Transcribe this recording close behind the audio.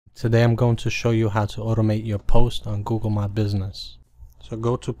Today I'm going to show you how to automate your post on Google My Business. So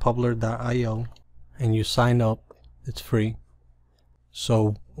go to publer.io and you sign up. It's free.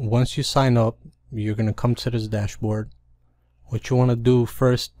 So once you sign up, you're going to come to this dashboard. What you want to do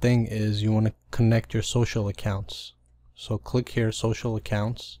first thing is you want to connect your social accounts. So click here, social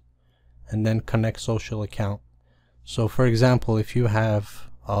accounts, and then connect social account. So for example, if you have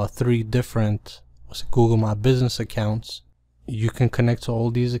 3 different Google My Business accounts, you can connect to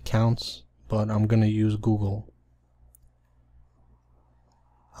all these accounts, but I'm going to use Google.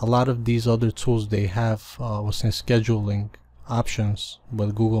 A lot of these other tools, they have what's in scheduling options,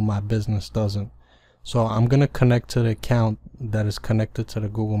 but Google My Business doesn't. So I'm going to connect to the account that is connected to the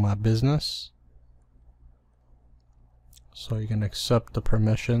Google My Business. So you can accept the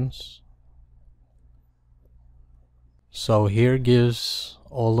permissions. So here gives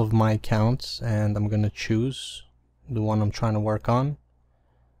all of my accounts, and I'm going to choose the one I'm trying to work on,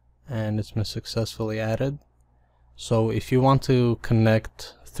 and it's been successfully added. So if you want to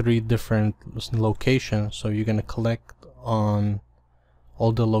connect 3 different locations, so you're going to collect on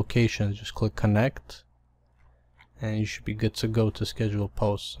all the locations, just click connect and you should be good to go to schedule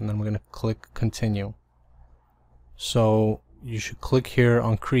posts, and then we're going to click continue. So you should click here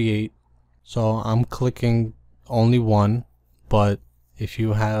on create. So I'm clicking only one, but if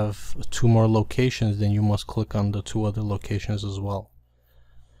you have 2 more locations, then you must click on the 2 other locations as well.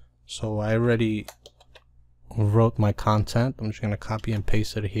 So I already wrote my content. I'm just going to copy and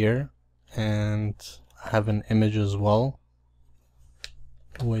paste it here, and I have an image as well,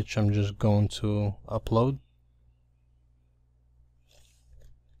 which I'm just going to upload.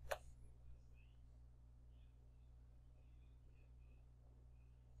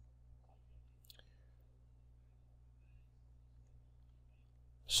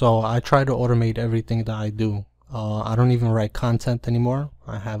 So I try to automate everything that I do. I don't even write content anymore.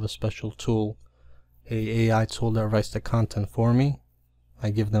 I have a special tool, a AI tool that writes the content for me. I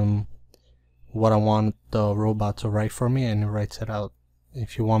give them what I want the robot to write for me, and it writes it out.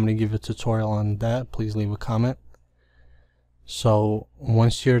 If you want me to give a tutorial on that, please leave a comment. So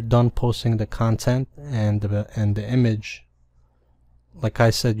once you're done posting the content and the image, like I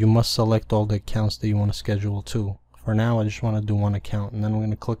said, you must select all the accounts that you want to schedule to. For now, I just want to do 1 account, and then we're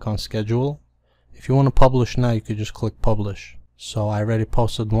going to click on schedule. If you want to publish now, you could just click publish. So I already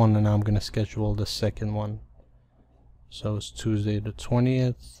posted 1, and now I'm going to schedule the second one. So it's Tuesday the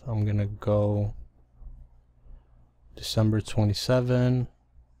 20th. I'm going to go December 27.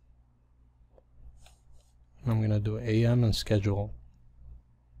 I'm going to do AM and schedule.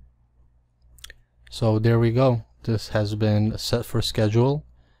 So there we go. This has been set for schedule.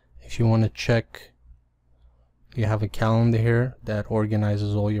 If you want to check, you have a calendar here that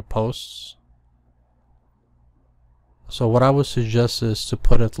organizes all your posts. So what I would suggest is to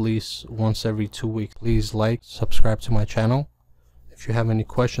put at least once every 2 weeks. Please like, subscribe to my channel. If you have any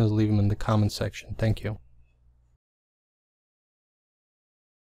questions, leave them in the comment section. Thank you.